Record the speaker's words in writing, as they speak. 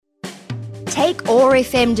Take OAR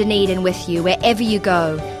FM Dunedin with you wherever you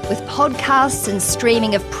go, with podcasts and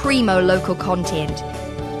streaming of primo local content.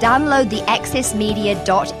 Download the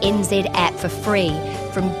accessmedia.nz app for free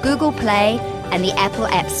from Google Play and the Apple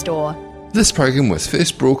App Store. This program was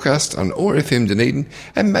first broadcast on OAR FM Dunedin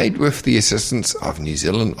and made with the assistance of New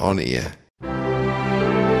Zealand On Air.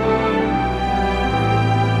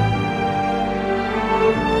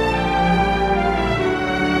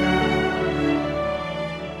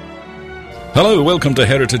 Hello, welcome to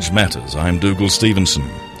Heritage Matters. I'm Dougal Stevenson.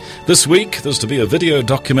 This week, there's to be a video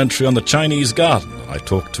documentary on the Chinese Garden. I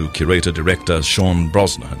talked to curator-director Sean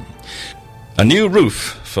Brosnahan. A new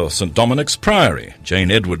roof for St Dominic's Priory,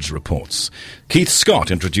 Jane Edwards reports. Keith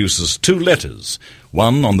Scott introduces 2 letters,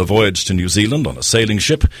 one on the voyage to New Zealand on a sailing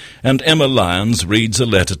ship, and Emma Lyons reads a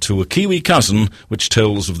letter to a Kiwi cousin which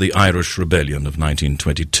tells of the Irish Rebellion of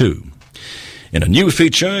 1922. In a new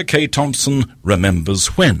feature, Kay Thompson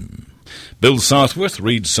remembers when. Bill Southworth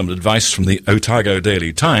reads some advice from the Otago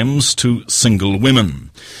Daily Times to single women.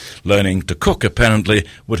 Learning to cook, apparently,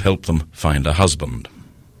 would help them find a husband.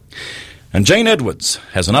 And Jane Edwards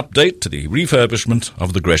has an update to the refurbishment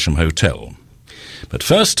of the Gresham Hotel. But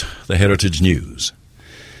first, the Heritage News.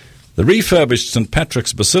 The refurbished St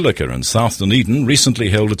Patrick's Basilica in South Dunedin recently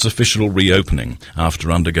held its official reopening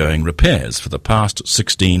after undergoing repairs for the past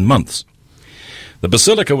 16 months. The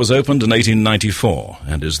basilica was opened in 1894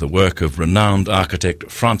 and is the work of renowned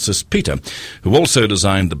architect Francis Peter, who also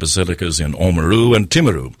designed the basilicas in Oamaru and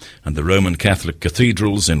Timaru and the Roman Catholic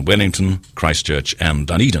cathedrals in Wellington, Christchurch and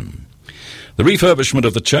Dunedin. The refurbishment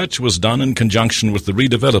of the church was done in conjunction with the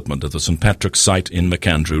redevelopment of the St Patrick's site in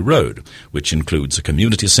McAndrew Road, which includes a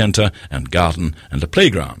community centre and garden and a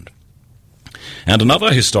playground. And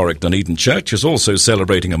another historic Dunedin church is also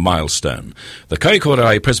celebrating a milestone. The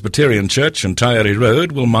Kaikorai Presbyterian Church in Taieri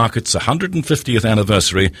Road will mark its 150th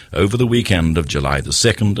anniversary over the weekend of July the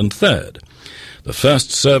 2nd and 3rd. The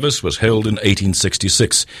first service was held in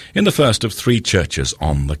 1866 in the first of 3 churches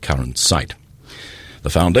on the current site.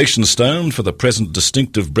 The foundation stone for the present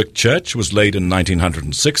distinctive brick church was laid in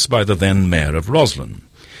 1906 by the then Mayor of Roslyn.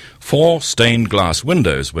 4 stained glass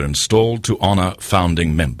windows were installed to honour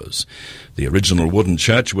founding members. The original wooden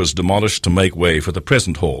church was demolished to make way for the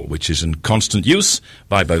present hall, which is in constant use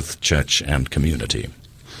by both church and community.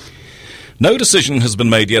 No decision has been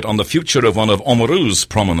made yet on the future of one of Oamaru's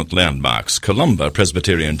prominent landmarks, Columba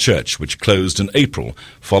Presbyterian Church, which closed in April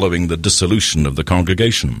following the dissolution of the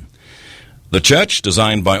congregation. The church,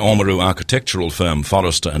 designed by Oamaru architectural firm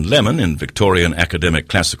Forrester and Lemon in Victorian academic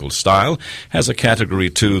classical style, has a Category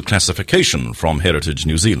 2 classification from Heritage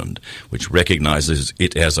New Zealand, which recognises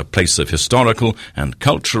it as a place of historical and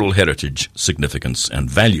cultural heritage, significance and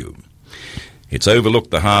value. It's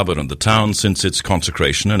overlooked the harbour and the town since its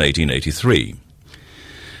consecration in 1883.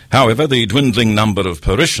 However, the dwindling number of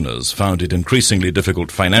parishioners found it increasingly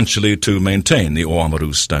difficult financially to maintain the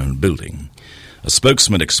Oamaru stone building. A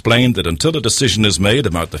spokesman explained that until a decision is made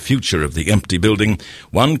about the future of the empty building,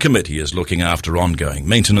 one committee is looking after ongoing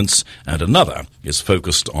maintenance and another is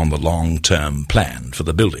focused on the long-term plan for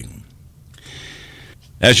the building.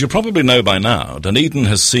 As you probably know by now, Dunedin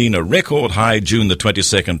has seen a record-high June the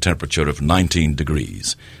 22nd temperature of 19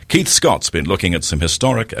 degrees. Keith Scott's been looking at some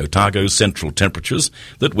historic Otago central temperatures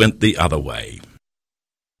that went the other way.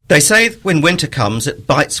 They say when winter comes, it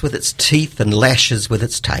bites with its teeth and lashes with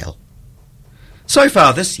its tail. So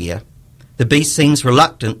far this year, the beast seems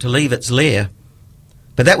reluctant to leave its lair,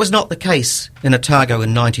 but that was not the case in Otago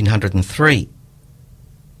in 1903.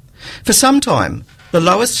 For some time, the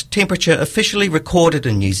lowest temperature officially recorded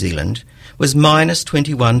in New Zealand was minus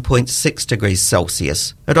 21.6 degrees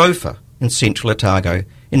Celsius at Ophir in central Otago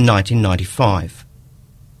in 1995.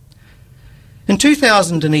 In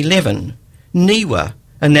 2011, NIWA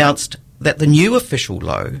announced that the new official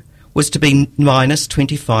low was to be minus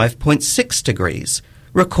 25.6 degrees,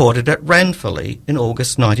 recorded at Ranfurly in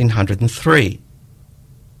August 1903.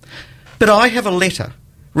 But I have a letter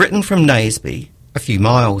written from Naseby, a few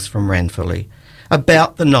miles from Ranfurly,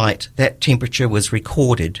 about the night that temperature was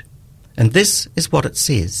recorded, and this is what it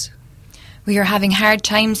says. We are having hard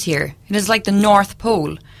times here. It is like the North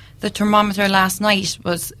Pole. The thermometer last night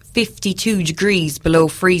was 52 degrees below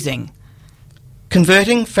freezing.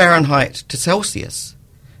 Converting Fahrenheit to Celsius,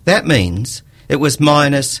 that means it was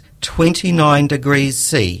minus 29 degrees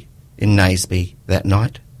C in Naseby that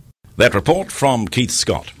night. That report from Keith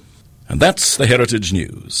Scott. And that's the Heritage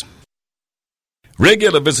News.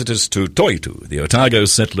 Regular visitors to Toitu, the Otago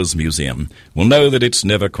Settlers Museum, will know that it's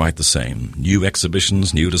never quite the same. New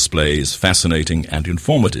exhibitions, new displays, fascinating and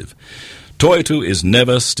informative. Toitu is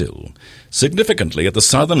never still. Significantly, at the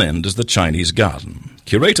southern end is the Chinese Garden.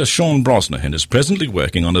 Curator Sean Brosnahan is presently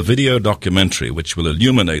working on a video documentary which will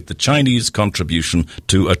illuminate the Chinese contribution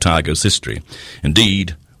to Otago's history.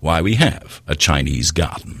 Indeed, why we have a Chinese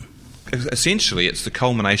garden. Essentially, it's the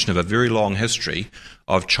culmination of a very long history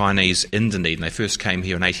of Chinese in Dunedin. They first came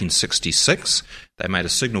here in 1866. They made a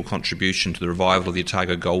signal contribution to the revival of the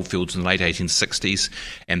Otago goldfields in the late 1860s,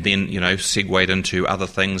 and then, segued into other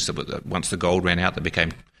things. Once the gold ran out, they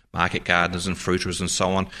became market gardeners and fruiterers and so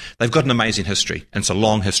on. They've got an amazing history, and it's a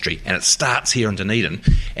long history, and it starts here in Dunedin,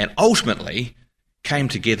 and ultimately came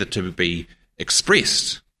together to be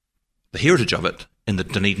expressed, the heritage of it, in the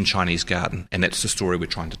Dunedin Chinese Garden, and that's the story we're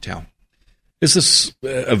trying to tell. Is this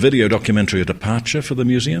a video documentary a departure for the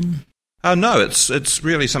museum? No, it's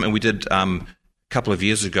really something we did a couple of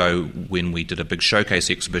years ago when we did a big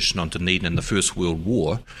showcase exhibition on Dunedin in the First World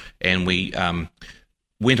War, and we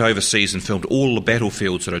went overseas and filmed all the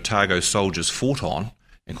battlefields that Otago soldiers fought on,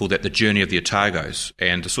 and called that The Journey of the Otagos.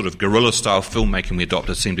 And the sort of guerrilla-style filmmaking we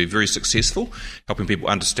adopted seemed to be very successful, helping people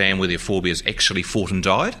understand where their forebears actually fought and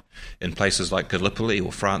died in places like Gallipoli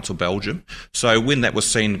or France or Belgium. So when that was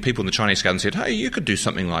seen, people in the Chinese Garden said, hey, you could do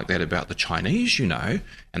something like that about the Chinese, And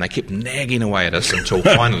they kept nagging away at us until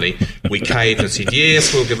finally we caved and said,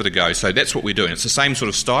 yes, we'll give it a go. So that's what we're doing. It's the same sort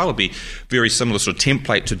of style. It'll be very similar sort of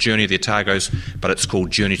template to Journey of the Otagos, but it's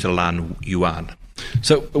called Journey to Lan Yuan.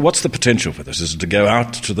 So what's the potential for this? Is it to go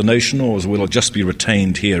out to the nation, or will it just be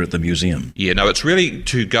retained here at the museum? Yeah, no, it's really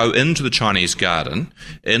to go into the Chinese Garden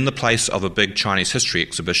in the place of a big Chinese history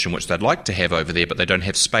exhibition, which they'd like to have over there, but they don't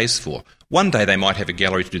have space for. One day they might have a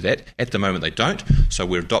gallery to do that. At the moment they don't. So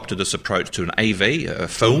we've adopted this approach to an AV, a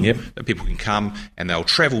film, that people can come and they'll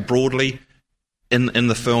travel broadly in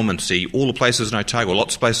the film and see all the places in Otago,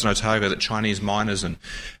 lots of places in Otago that Chinese miners and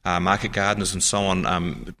market gardeners and so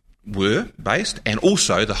on were based, and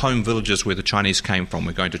also the home villages where the Chinese came from.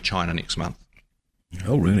 We're going to China next month.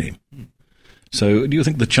 Oh, really? So do you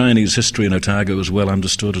think the Chinese history in Otago is well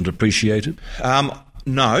understood and appreciated?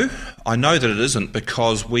 No, I know that it isn't,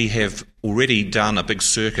 because we have already done a big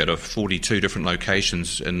circuit of 42 different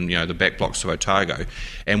locations in the back blocks of Otago,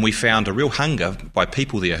 and we found a real hunger by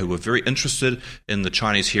people there who were very interested in the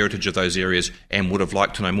Chinese heritage of those areas and would have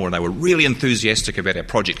liked to know more, and they were really enthusiastic about our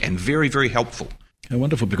project and very, very helpful. Oh,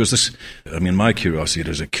 wonderful, because my curiosity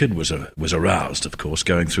as a kid was aroused, of course,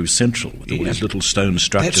 going through Central with all these little stone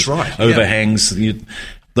structures, that's right, overhangs,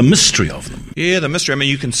 the mystery of them. Yeah, the mystery. I mean,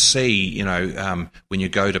 you can see, when you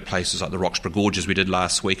go to places like the Roxburgh Gorges we did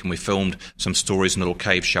last week, and we filmed some stories in little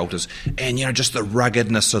cave shelters, and, just the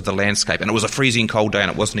ruggedness of the landscape. And it was a freezing cold day, and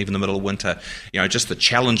it wasn't even the middle of winter. Just the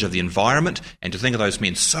challenge of the environment, and to think of those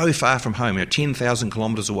men so far from home, 10,000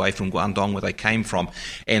 kilometres away from Guangdong, where they came from,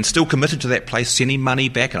 and still committed to that place, sending money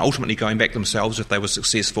back, and ultimately going back themselves if they were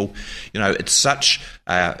successful. It's such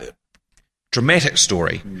dramatic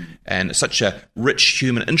story and such a rich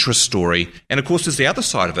human interest story. And of course there's the other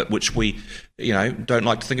side of it, which we don't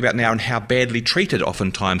like to think about now, and how badly treated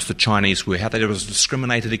oftentimes the Chinese were, how they were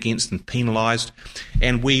discriminated against and penalised,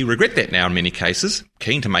 and we regret that now in many cases,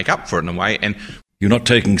 keen to make up for it in a way. And you're not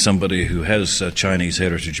taking somebody who has Chinese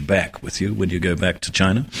heritage back with you when you go back to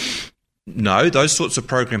China? No, those sorts of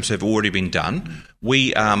programs have already been done.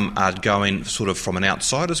 We are going sort of from an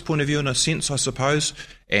outsider's point of view, in a sense, I suppose,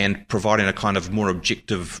 and providing a kind of more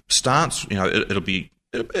objective stance. There'll be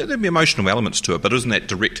emotional elements to it, but it isn't that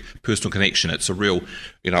direct personal connection. It's a real,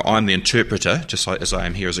 I'm the interpreter, just as I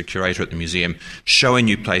am here as a curator at the museum, showing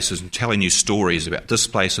you places and telling you stories about this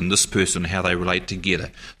place and this person and how they relate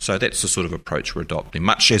together. So that's the sort of approach we're adopting,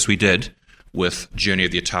 much as we did with Journey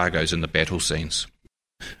of the Otagos in the battle scenes.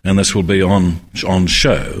 And this will be on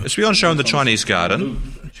show? It's be on show in the Chinese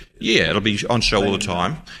Garden. Yeah, it'll be on show all the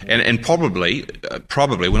time. And probably,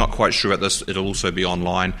 we're not quite sure about this, it'll also be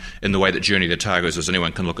online in the way that Journey of the Otagos is.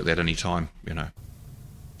 Anyone can look at that any time,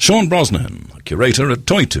 Sean Brosnahan, curator at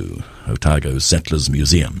Toitu, Otago Settlers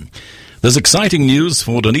Museum. There's exciting news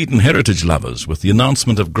for Dunedin heritage lovers with the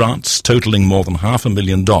announcement of grants totalling more than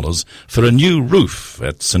 $500,000 for a new roof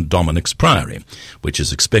at St Dominic's Priory, which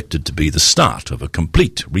is expected to be the start of a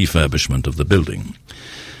complete refurbishment of the building.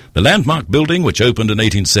 The landmark building, which opened in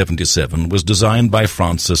 1877, was designed by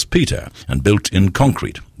Francis Peter and built in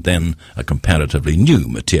concrete, then a comparatively new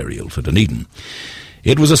material for Dunedin.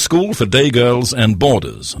 It was a school for day girls and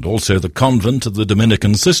boarders, and also the convent of the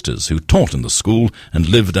Dominican sisters who taught in the school and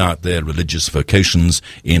lived out their religious vocations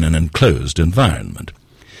in an enclosed environment.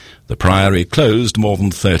 The priory closed more than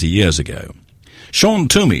 30 years ago. Sean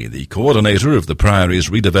Toomey, the coordinator of the Priory's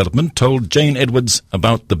redevelopment, told Jane Edwards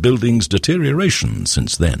about the building's deterioration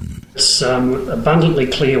since then. It's abundantly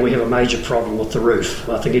clear we have a major problem with the roof.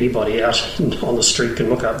 I think anybody out on the street can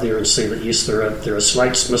look up there and see that, yes, there are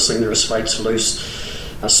slates missing, there are slates loose,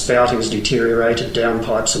 spouting's deteriorated,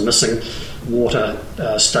 downpipes are missing, water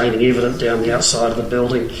staining evident down the outside of the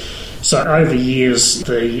building. So over years,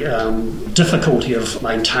 the difficulty of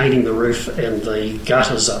maintaining the roof and the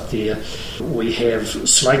gutters up there, we have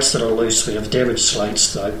slates that are loose, we have damaged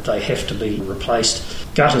slates, they have to be replaced.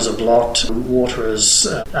 Gutters are blocked, water is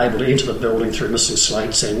able to enter the building through missing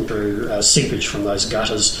slates and through seepage from those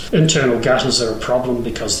gutters. Internal gutters are a problem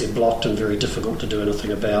because they're blocked and very difficult to do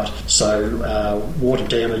anything about. So water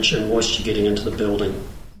damage and moisture getting into the building.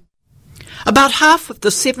 About half of the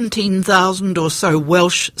 17,000 or so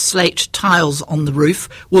Welsh slate tiles on the roof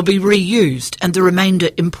will be reused and the remainder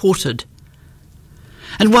imported.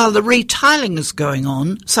 And while the retiling is going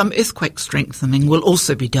on, some earthquake strengthening will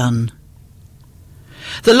also be done.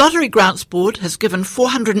 The Lottery Grants Board has given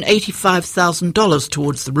 $485,000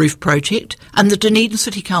 towards the roof project and the Dunedin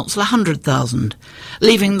City Council $100,000,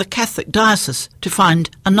 leaving the Catholic Diocese to find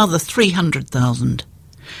another $300,000.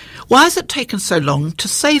 Why has it taken so long to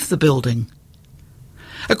save the building?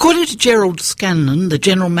 According to Gerald Scanlon, the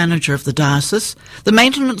General Manager of the diocese, the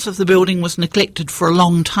maintenance of the building was neglected for a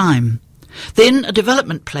long time. Then a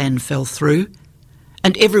development plan fell through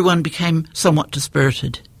and everyone became somewhat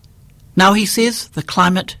dispirited. Now he says the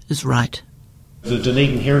climate is right. The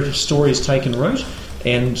Dunedin heritage story has taken root,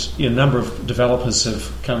 and a number of developers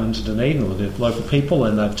have come into Dunedin, or the local people,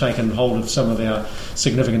 and they've taken hold of some of our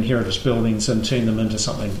significant heritage buildings and turned them into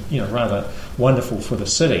something rather wonderful for the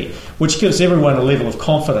city, which gives everyone a level of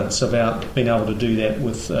confidence about being able to do that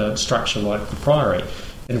with a structure like the Priory.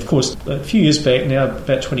 And of course, a few years back now,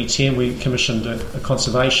 about 2010, we commissioned a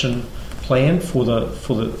conservation plan for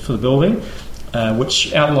the building,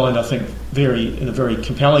 which outlined, I think, in a very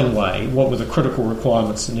compelling way what were the critical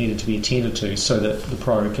requirements that needed to be attended to so that the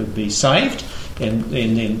Priory could be saved and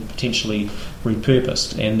then potentially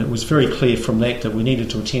repurposed. And it was very clear from that we needed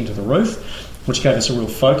to attend to the roof, which gave us a real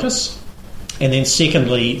focus. And then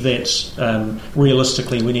secondly, that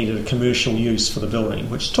realistically we needed a commercial use for the building,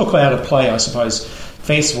 which took out of play, I suppose,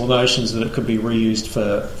 fanciful notions that it could be reused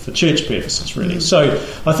for church purposes, really. So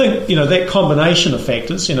I think, that combination of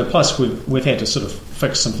factors, plus we've had to sort of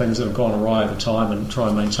fix some things that have gone awry over time and try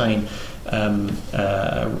and maintain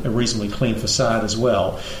a reasonably clean facade as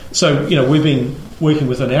well. So, we've been working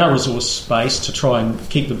within our resource base to try and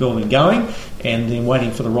keep the building going and then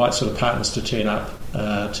waiting for the right sort of partners to turn up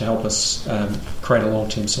to help us create a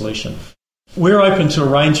long-term solution. We're open to a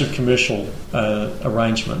range of commercial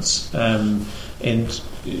arrangements, and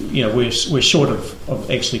we're short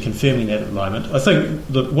of actually confirming that at the moment. I think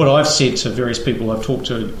that what I've said to various people I've talked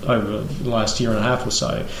to over the last year and a half or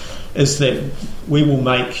so is that we will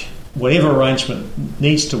make whatever arrangement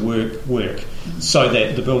needs to work so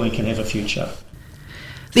that the building can have a future.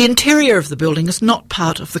 The interior of the building is not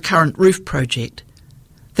part of the current roof project.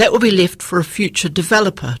 That will be left for a future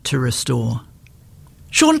developer to restore.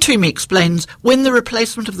 Sean Toomey explains when the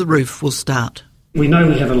replacement of the roof will start. We know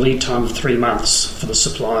we have a lead time of 3 months for the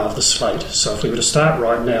supply of the slate. So if we were to start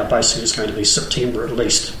right now, basically it's going to be September at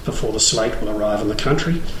least before the slate will arrive in the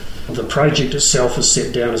country. The project itself is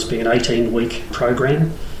set down as being an 18-week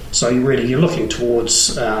program. So you're looking towards,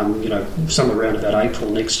 somewhere around about April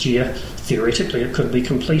next year. Theoretically, it could be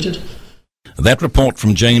completed. That report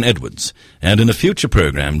from Jane Edwards. And in a future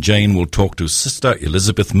programme, Jane will talk to Sister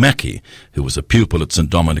Elizabeth Mackey, who was a pupil at St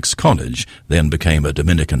Dominic's College, then became a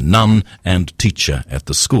Dominican nun and teacher at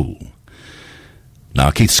the school.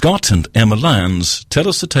 Now Keith Scott and Emma Lyons tell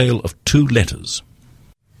us the tale of 2 letters.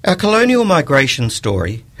 Our colonial migration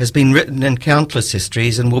story has been written in countless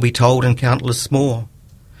histories and will be told in countless more.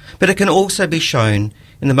 But it can also be shown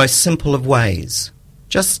in the most simple of ways,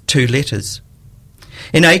 just 2 letters.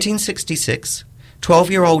 In 1866,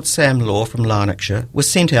 12-year-old Sam Law from Lanarkshire was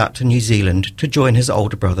sent out to New Zealand to join his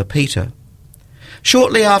older brother Peter.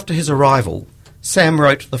 Shortly after his arrival, Sam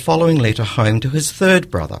wrote the following letter home to his 3rd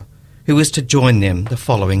brother, who was to join them the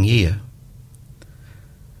following year.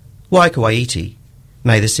 Waikouaiti,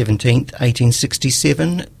 May the 17th,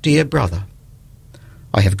 1867, Dear Brother,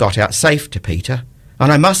 I have got out safe to Peter,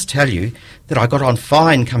 and I must tell you that I got on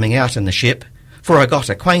fine coming out in the ship, for I got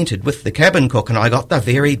acquainted with the cabin cook and I got the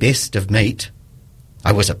very best of meat.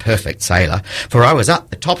 I was a perfect sailor, for I was up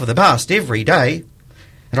the top of the mast every day.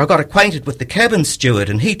 And I got acquainted with the cabin steward,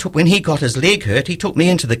 and when he got his leg hurt, he took me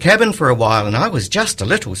into the cabin for a while, and I was just a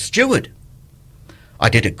little steward. I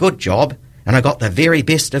did a good job, and I got the very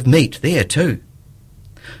best of meat there too.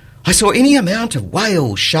 I saw any amount of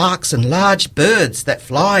whales, sharks and large birds that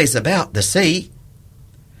flies about the sea.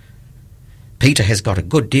 Peter has got a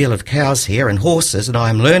good deal of cows here and horses, and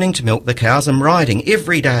I am learning to milk the cows and riding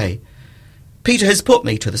every day. Peter has put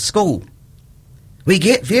me to the school. We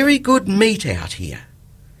get very good meat out here.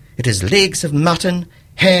 It is legs of mutton,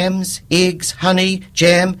 hams, eggs, honey,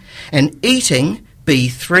 jam, and eating be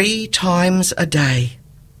 3 times a day.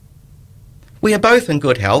 We are both in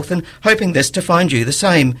good health and hoping this to find you the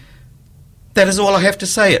same. That is all I have to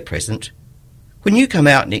say at present. When you come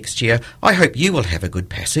out next year, I hope you will have a good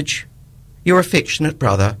passage. Your affectionate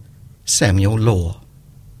brother, Samuel Law.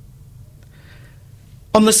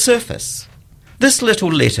 On the surface, this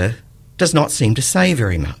little letter does not seem to say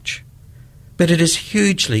very much, but it is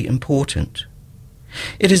hugely important.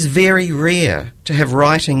 It is very rare to have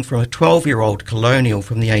writing from a 12-year-old colonial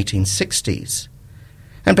from the 1860s,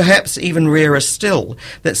 and perhaps even rarer still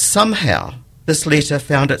that somehow this letter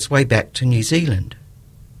found its way back to New Zealand.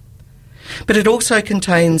 But it also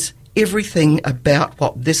contains everything about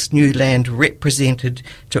what this new land represented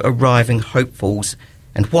to arriving hopefuls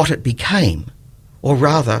and what it became, or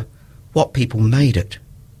rather, what people made it.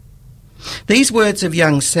 These words of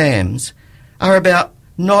young Sam's are about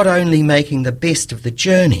not only making the best of the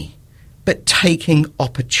journey, but taking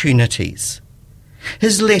opportunities.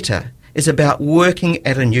 His letter is about working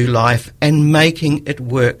at a new life and making it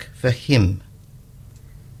work for him.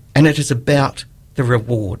 And it is about the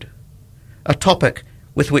reward, a topic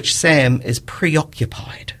with which Sam is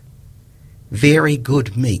preoccupied. Very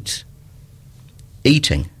good meat.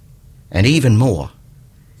 Eating, and even more,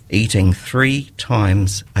 eating 3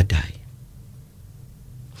 times a day.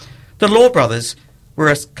 The Law brothers were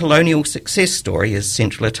a colonial success story as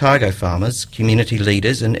Central Otago farmers, community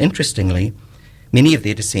leaders, and interestingly, many of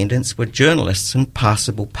their descendants were journalists and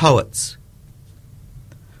passable poets.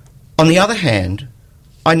 On the other hand,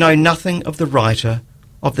 I know nothing of the writer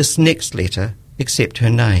of this next letter except her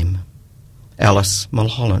name, Alice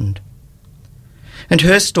Mulholland. And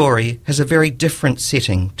her story has a very different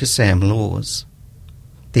setting to Sam Law's.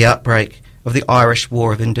 The outbreak of the Irish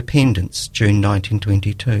War of Independence, June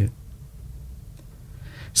 1922.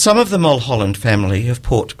 Some of the Mulholland family of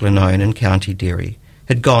Port Glenone in County Derry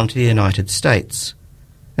had gone to the United States,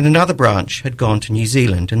 and another branch had gone to New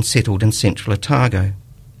Zealand and settled in Central Otago.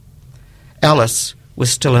 Alice was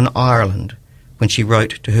still in Ireland when she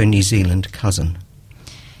wrote to her New Zealand cousin.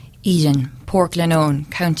 Eden, Port Glenone,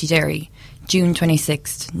 County Derry, June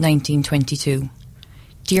 26, 1922.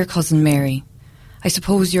 Dear Cousin Mary, I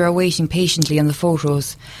suppose you are waiting patiently on the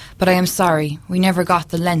photos, but I am sorry we never got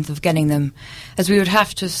the length of getting them, as we would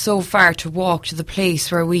have to so far to walk to the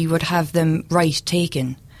place where we would have them right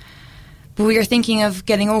taken. But we are thinking of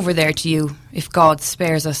getting over there to you, if God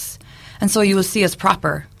spares us, and so you will see us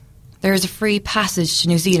proper. There is a free passage to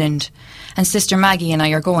New Zealand, and Sister Maggie and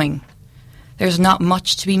I are going. There is not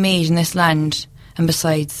much to be made in this land, and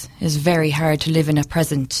besides, it is very hard to live in at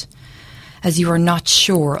present, as you are not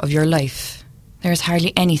sure of your life. There is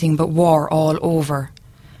hardly anything but war all over.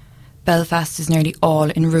 Belfast is nearly all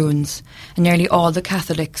in ruins, and nearly all the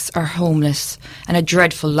Catholics are homeless, and a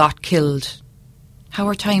dreadful lot killed. How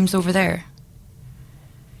are times over there?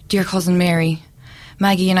 Dear Cousin Mary,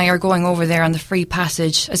 Maggie and I are going over there on the free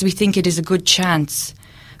passage, as we think it is a good chance.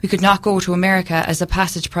 We could not go to America as the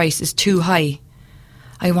passage price is too high.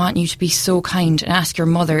 I want you to be so kind and ask your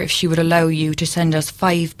mother if she would allow you to send us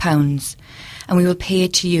 £5, and we will pay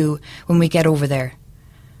it to you when we get over there.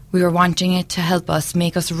 We are wanting it to help us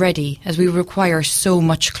make us ready, as we require so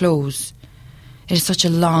much clothes. It is such a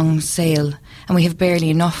long sail, and we have barely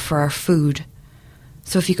enough for our food.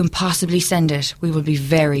 So if you can possibly send it, we will be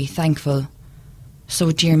very thankful.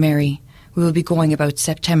 So, dear Mary, we will be going about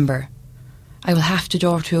September. I will have to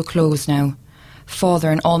draw to a close now. Father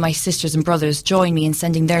and all my sisters and brothers join me in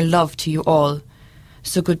sending their love to you all.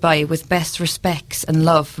 So goodbye, with best respects and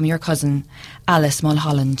love from your cousin, Alice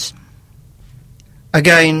Mulholland.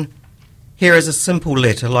 Again, here is a simple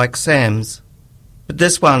letter like Sam's, but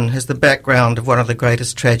this one has the background of one of the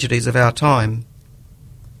greatest tragedies of our time,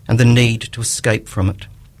 and the need to escape from it.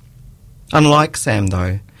 Unlike Sam,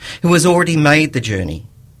 though, who has already made the journey,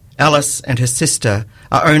 Alice and her sister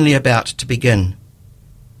are only about to begin.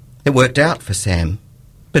 It worked out for Sam,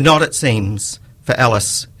 but not, it seems, for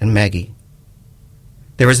Alice and Maggie.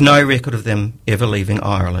 There is no record of them ever leaving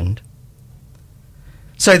Ireland.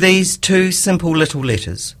 So these 2 simple little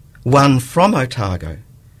letters, one from Otago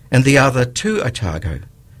and the other to Otago,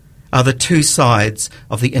 are the 2 sides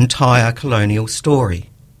of the entire colonial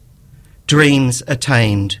story. Dreams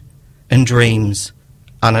attained and dreams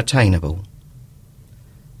unattainable.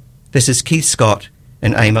 This is Keith Scott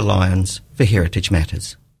and Ama Lyons for Heritage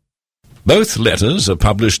Matters. Both letters are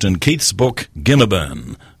published in Keith's book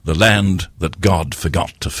Gimmerburn, The Land That God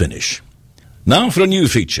Forgot to Finish. Now for a new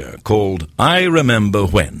feature called I Remember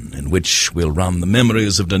When, in which we'll run the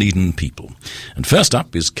memories of Dunedin people. And first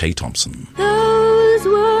up is Kay Thompson. Those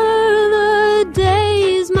were the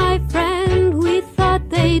days, my friend, we thought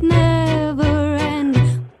they'd never end.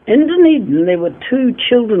 In Dunedin, there were 2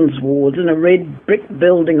 children's wards in a red brick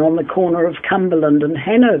building on the corner of Cumberland and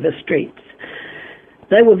Hanover Streets.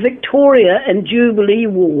 They were Victoria and Jubilee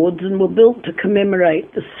wards and were built to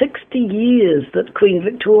commemorate the 60 years that Queen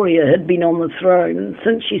Victoria had been on the throne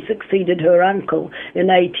since she succeeded her uncle in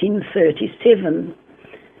 1837.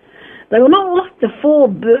 They were not like the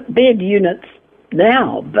 4-bed units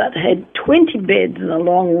now, but had 20 beds in a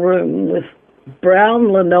long room with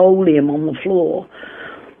brown linoleum on the floor.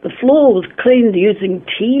 The floor was cleaned using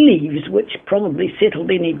tea leaves, which probably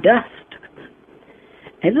settled any dust.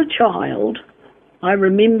 As a child, I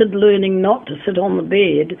remembered learning not to sit on the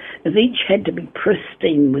bed, as each had to be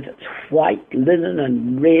pristine with its white linen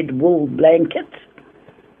and red wool blankets.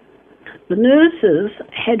 The nurses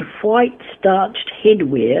had white starched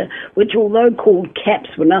headwear, which, although called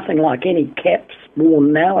caps, were nothing like any caps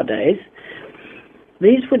worn nowadays.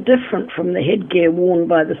 These were different from the headgear worn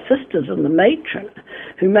by the sisters and the matron,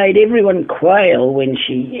 who made everyone quail when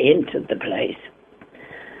she entered the place.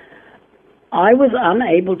 I was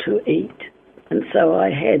unable to eat, and so I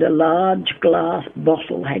had a large glass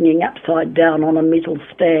bottle hanging upside down on a metal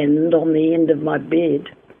stand on the end of my bed.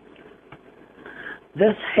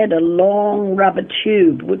 This had a long rubber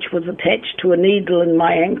tube which was attached to a needle in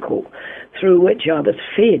my ankle, through which I was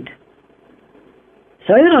fed.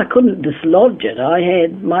 So that I couldn't dislodge it, I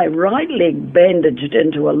had my right leg bandaged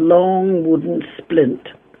into a long wooden splint.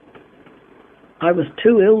 I was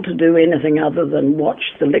too ill to do anything other than watch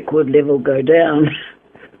the liquid level go down.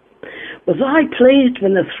 Was I pleased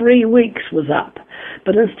when the 3 weeks was up,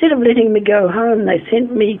 but instead of letting me go home, they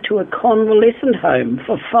sent me to a convalescent home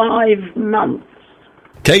for 5 months.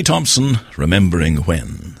 Kay Thompson, Remembering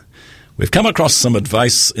When. We've come across some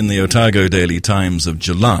advice in the Otago Daily Times of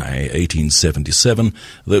July 1877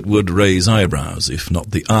 that would raise eyebrows, if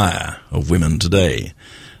not the ire, of women today.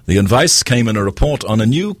 The advice came in a report on a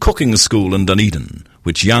new cooking school in Dunedin,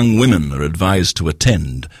 which young women are advised to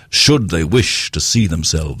attend should they wish to see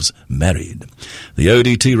themselves married. The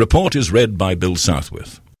ODT report is read by Bill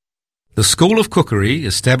Southworth. The School of Cookery,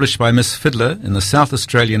 established by Miss Fiddler in the South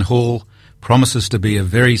Australian Hall, promises to be a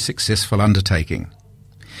very successful undertaking.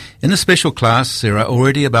 In the special class there are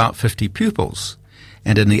already about 50 pupils,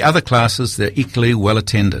 and in the other classes they're equally well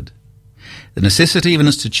attended. The necessity of an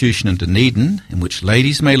institution in Dunedin in which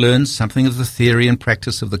ladies may learn something of the theory and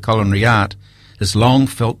practice of the culinary art is long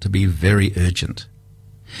felt to be very urgent.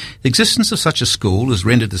 The existence of such a school is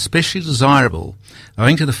rendered especially desirable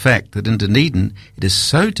owing to the fact that in Dunedin it is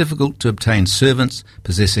so difficult to obtain servants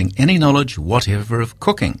possessing any knowledge whatever of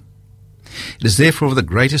cooking. It is therefore of the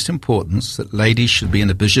greatest importance that ladies should be in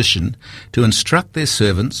a position to instruct their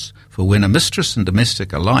servants, for when a mistress and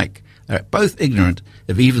domestic alike are both ignorant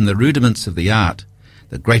of even the rudiments of the art,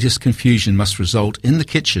 the greatest confusion must result in the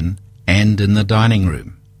kitchen and in the dining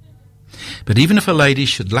room. But even if a lady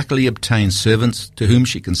should luckily obtain servants to whom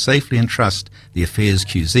she can safely entrust the affaires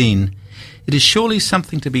cuisine, it is surely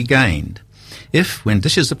something to be gained if, when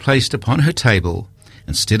dishes are placed upon her table,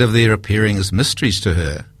 instead of their appearing as mysteries to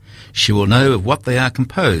her, she will know of what they are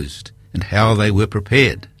composed and how they were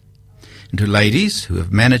prepared. And to ladies who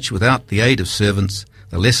have managed without the aid of servants,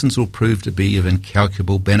 the lessons will prove to be of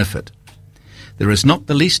incalculable benefit. There is not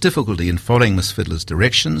the least difficulty in following Miss Fiddler's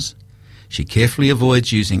directions. She carefully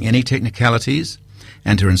avoids using any technicalities,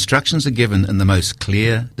 and her instructions are given in the most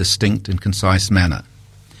clear, distinct and concise manner.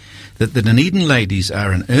 That the Dunedin ladies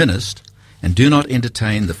are in earnest and do not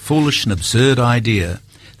entertain the foolish and absurd idea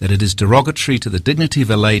that it is derogatory to the dignity of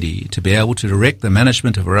a lady to be able to direct the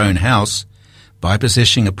management of her own house by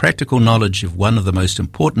possessing a practical knowledge of one of the most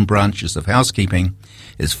important branches of housekeeping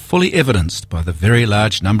is fully evidenced by the very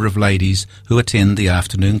large number of ladies who attend the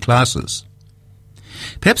afternoon classes.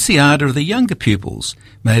 Perhaps the ardour of the younger pupils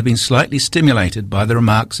may have been slightly stimulated by the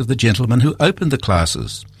remarks of the gentleman who opened the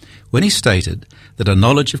classes, when he stated that a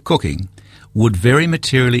knowledge of cooking would very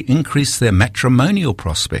materially increase their matrimonial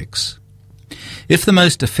prospects. If the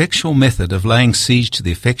most effectual method of laying siege to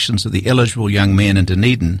the affections of the eligible young men in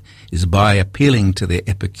Dunedin is by appealing to their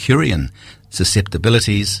Epicurean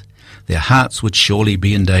susceptibilities, their hearts would surely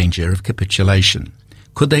be in danger of capitulation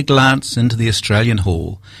could they glance into the Australian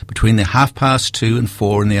Hall between the 2:30 and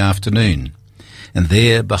 4 in the afternoon, and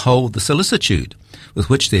there behold the solicitude with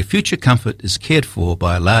which their future comfort is cared for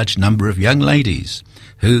by a large number of young ladies,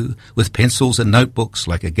 who, with pencils and notebooks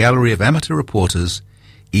like a gallery of amateur reporters,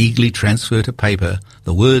 eagerly transfer to paper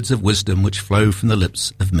the words of wisdom which flow from the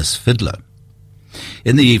lips of Miss Fiddler.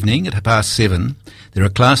 In the evening, at 7:30, there are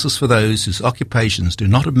classes for those whose occupations do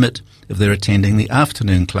not admit of their attending the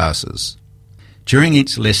afternoon classes. During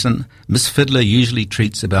each lesson, Miss Fiddler usually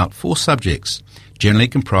treats about 4 subjects, generally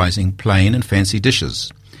comprising plain and fancy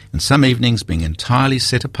dishes, and some evenings being entirely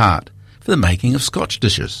set apart for the making of Scotch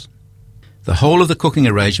dishes. The whole of the cooking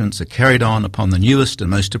arrangements are carried on upon the newest and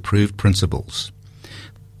most approved principles.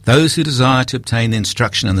 Those who desire to obtain the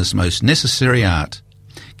instruction in this most necessary art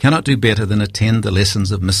cannot do better than attend the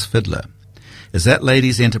lessons of Miss Fiddler, as that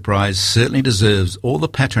lady's enterprise certainly deserves all the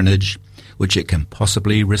patronage which it can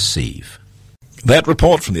possibly receive. That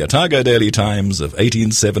report from the Otago Daily Times of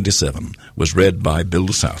 1877 was read by Bill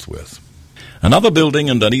Southworth. Another building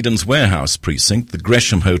in Dunedin's warehouse precinct, the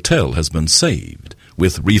Gresham Hotel, has been saved,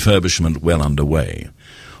 with refurbishment well underway.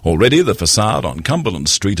 Already the facade on Cumberland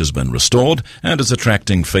Street has been restored and is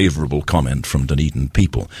attracting favourable comment from Dunedin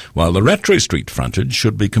people, while the Rattray Street frontage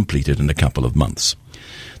should be completed in a couple of months.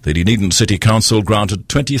 The Dunedin City Council granted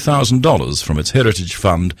 $20,000 from its Heritage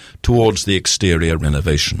Fund towards the exterior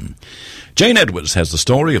renovation. Jane Edwards has the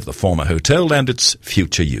story of the former hotel and its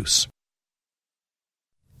future use.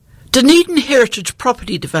 Dunedin heritage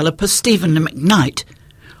property developer Stephen McKnight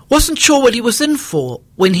wasn't sure what he was in for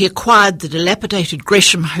when he acquired the dilapidated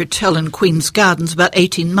Gresham Hotel in Queen's Gardens about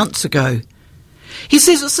 18 months ago. He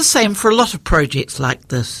says it's the same for a lot of projects like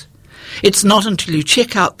this. It's not until you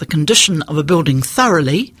check out the condition of a building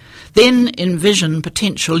thoroughly, then envision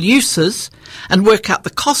potential uses and work out the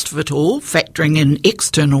cost of it all, factoring in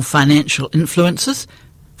external financial influences,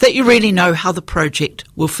 that you really know how the project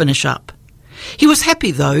will finish up. He was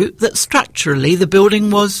happy, though, that structurally the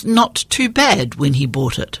building was not too bad when he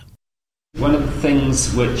bought it. One of the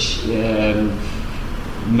things which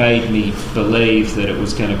made me believe that it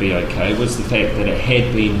was going to be okay was the fact that it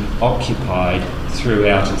had been occupied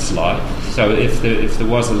throughout its life. So if there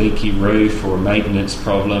was a leaky roof or a maintenance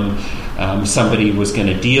problem, somebody was going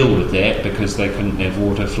to deal with that because they couldn't have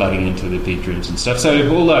water flooding into their bedrooms and stuff. So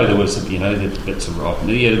although there was, the bits of rock,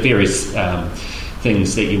 the various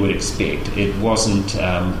things that you would expect, it wasn't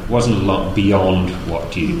a lot beyond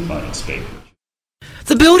what you might expect.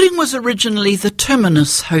 The building was originally the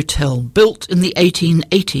Terminus Hotel, built in the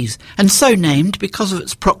 1880s, and so named because of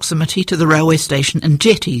its proximity to the railway station and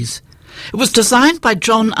jetties. It was designed by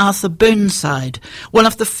John Arthur Burnside, one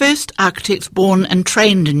of the first architects born and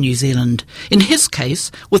trained in New Zealand, in his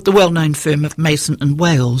case with the well-known firm of Mason &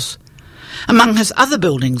 Wales. Among his other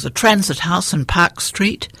buildings are Transit House in Park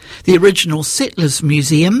Street, the original Settlers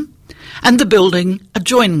Museum, and the building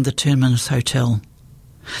adjoining the Terminus Hotel.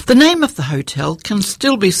 The name of the hotel can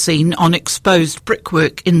still be seen on exposed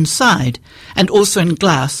brickwork inside and also in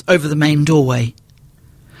glass over the main doorway.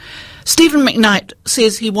 Stephen McKnight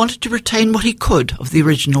says he wanted to retain what he could of the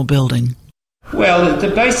original building. Well, the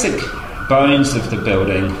basic bones of the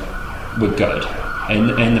building were good,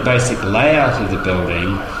 and the basic layout of the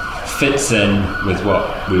building fits in with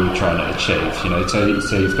what we were trying to achieve.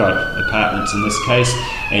 So you've got apartments in this case,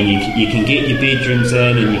 and you can get your bedrooms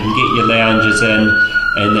in, and you can get your lounges in,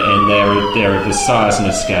 and they're of a size and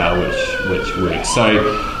a scale which works. So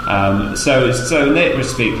in that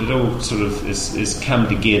respect, it all sort of is come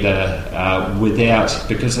together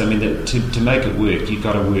because to make it work, you've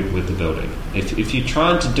got to work with the building. If you're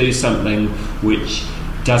trying to do something which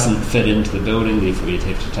doesn't fit into the building, therefore you'd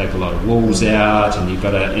have to take a lot of walls out, and you've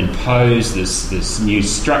got to impose this new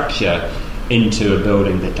structure into a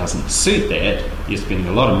building that doesn't suit that. You're spending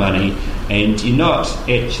a lot of money, and you're not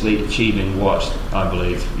actually achieving what I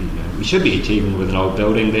believe we should be achieving with an old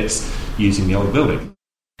building that's using the old building.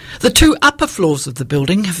 The 2 upper floors of the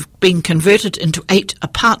building have been converted into 8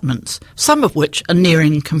 apartments, some of which are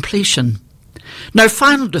nearing completion. No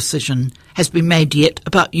final decision has been made yet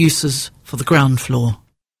about uses for the ground floor.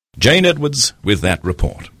 Jane Edwards with that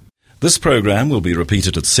report. This programme will be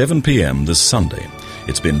repeated at 7 p.m. this Sunday.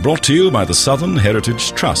 It's been brought to you by the Southern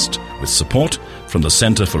Heritage Trust with support from the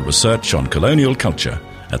Centre for Research on Colonial Culture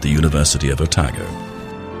at the University of Otago.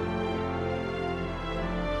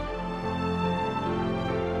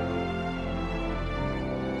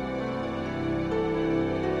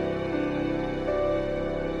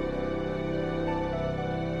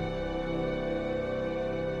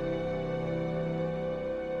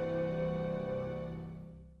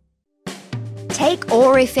 Take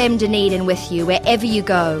OAR FM Dunedin with you wherever you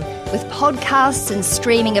go, with podcasts and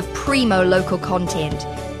streaming of primo local content.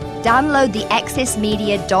 Download the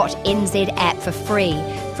accessmedia.nz app for free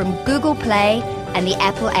from Google Play and the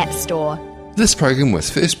Apple App Store. This programme was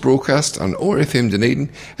first broadcast on OAR FM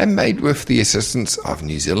Dunedin and made with the assistance of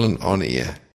New Zealand On Air.